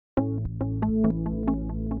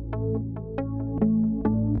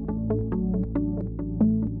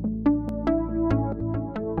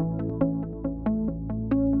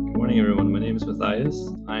Matthias.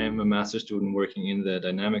 I am a master's student working in the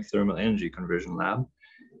Dynamic Thermal Energy Conversion Lab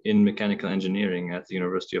in Mechanical Engineering at the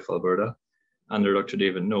University of Alberta under Dr.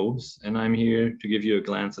 David Nobes, and I'm here to give you a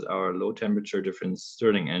glance at our low temperature difference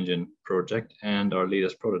Stirling engine project and our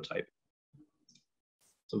latest prototype.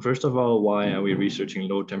 So first of all, why are we researching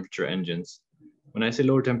low temperature engines? When I say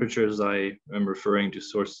low temperatures, I am referring to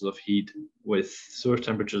sources of heat with source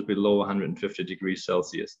temperatures below 150 degrees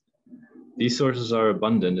Celsius. These sources are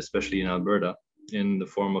abundant, especially in Alberta, in the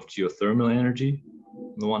form of geothermal energy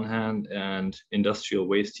on the one hand and industrial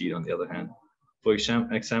waste heat on the other hand. For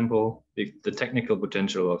example, the technical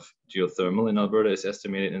potential of geothermal in Alberta is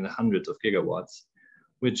estimated in the hundreds of gigawatts,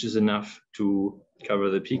 which is enough to cover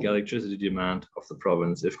the peak electricity demand of the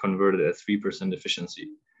province if converted at 3% efficiency,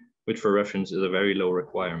 which for reference is a very low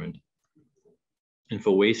requirement. And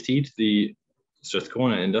for waste heat, the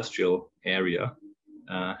Strathcona industrial area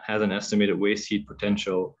has an estimated waste heat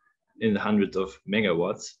potential in the hundreds of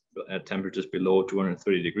megawatts at temperatures below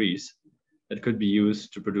 230 degrees that could be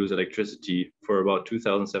used to produce electricity for about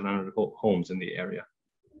 2,700 homes in the area.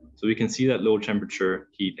 So we can see that low temperature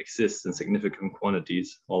heat exists in significant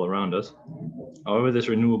quantities all around us. However, this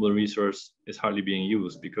renewable resource is hardly being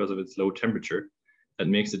used because of its low temperature that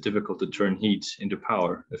makes it difficult to turn heat into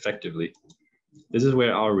power effectively. This is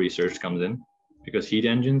where our research comes in, because heat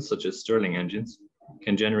engines such as Stirling engines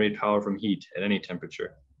can generate power from heat at any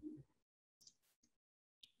temperature.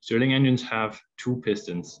 Stirling engines have two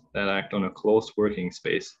pistons that act on a closed working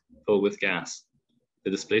space filled with gas. The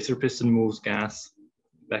displacer piston moves gas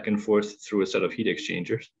back and forth through a set of heat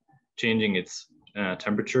exchangers, changing its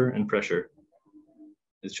temperature and pressure.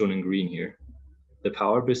 It's shown in green here. The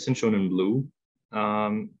power piston, shown in blue,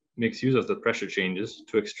 makes use of the pressure changes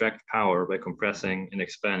to extract power by compressing and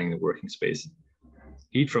expanding the working space.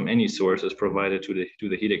 Heat from any source is provided to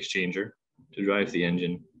the heat exchanger to drive the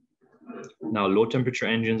engine. Now, low temperature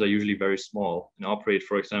engines are usually very small and operate,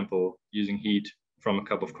 for example, using heat from a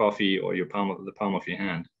cup of coffee or the palm of your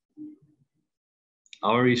hand.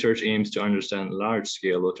 Our research aims to understand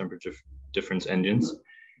large-scale low temperature difference engines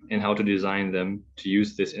and how to design them to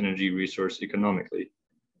use this energy resource economically.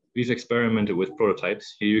 We've experimented with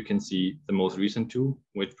prototypes. Here you can see the most recent two,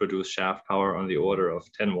 which produce shaft power on the order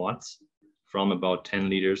of 10 watts from about 10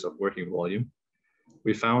 liters of working volume.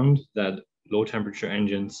 We found that low temperature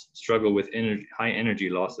engines struggle with high energy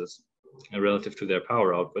losses relative to their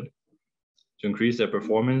power output. To increase their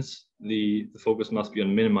performance, the focus must be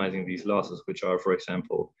on minimizing these losses, which are, for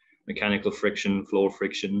example, mechanical friction, flow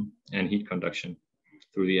friction, and heat conduction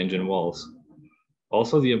through the engine walls.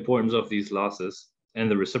 Also, the importance of these losses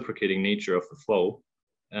and the reciprocating nature of the flow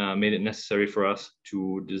made it necessary for us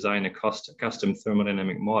to design a custom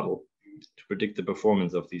thermodynamic model to predict the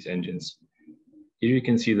performance of these engines. Here you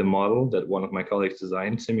can see the model that one of my colleagues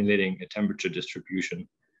designed, simulating a temperature distribution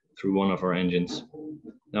through one of our engines.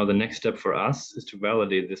 Now, the next step for us is to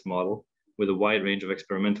validate this model with a wide range of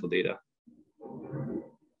experimental data.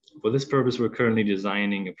 For this purpose, we're currently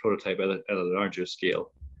designing a prototype at a larger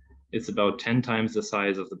scale. It's about 10 times the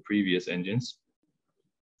size of the previous engines,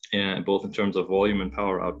 both in terms of volume and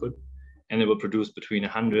power output, and it will produce between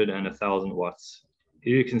 100 and 1,000 watts.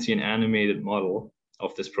 Here you can see an animated model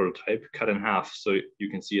of this prototype cut in half so you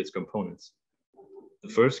can see its components. The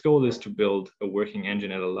first goal is to build a working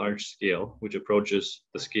engine at a large scale, which approaches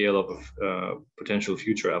the scale of a potential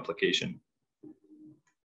future application.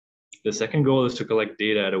 The second goal is to collect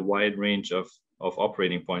data at a wide range of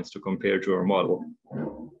operating points to compare to our model.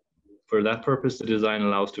 For that purpose, the design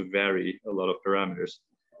allows to vary a lot of parameters.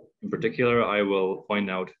 In particular, I will point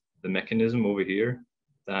out the mechanism over here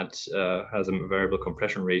that has a variable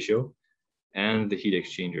compression ratio and the heat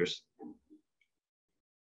exchangers.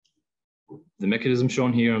 The mechanism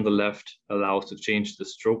shown here on the left allows to change the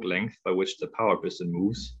stroke length by which the power piston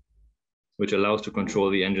moves, which allows to control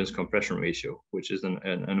the engine's compression ratio, which is an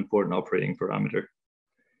important operating parameter.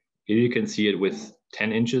 Here you can see it with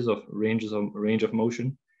 10 inches of range of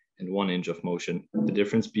motion and 1 inch of motion, the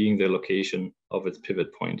difference being the location of its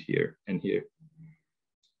pivot point here and here.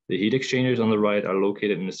 The heat exchangers on the right are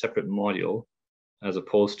located in a separate module as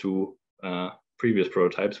opposed to previous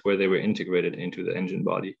prototypes where they were integrated into the engine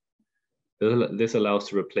body. This allows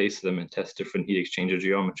to replace them and test different heat exchanger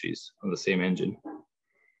geometries on the same engine.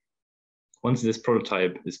 Once this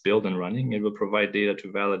prototype is built and running, it will provide data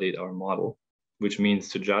to validate our model, which means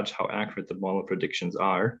to judge how accurate the model predictions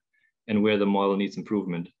are and where the model needs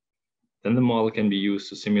improvement. Then the model can be used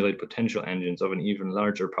to simulate potential engines of an even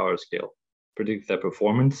larger power scale, predict their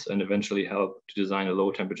performance, and eventually help to design a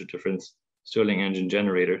low temperature difference Stirling engine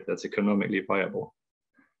generator that's economically viable.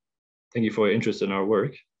 Thank you for your interest in our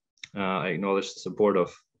work. I acknowledge the support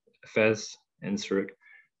of FES in Stirling,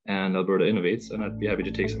 and Alberta Innovates, and I'd be happy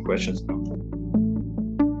to take some questions now.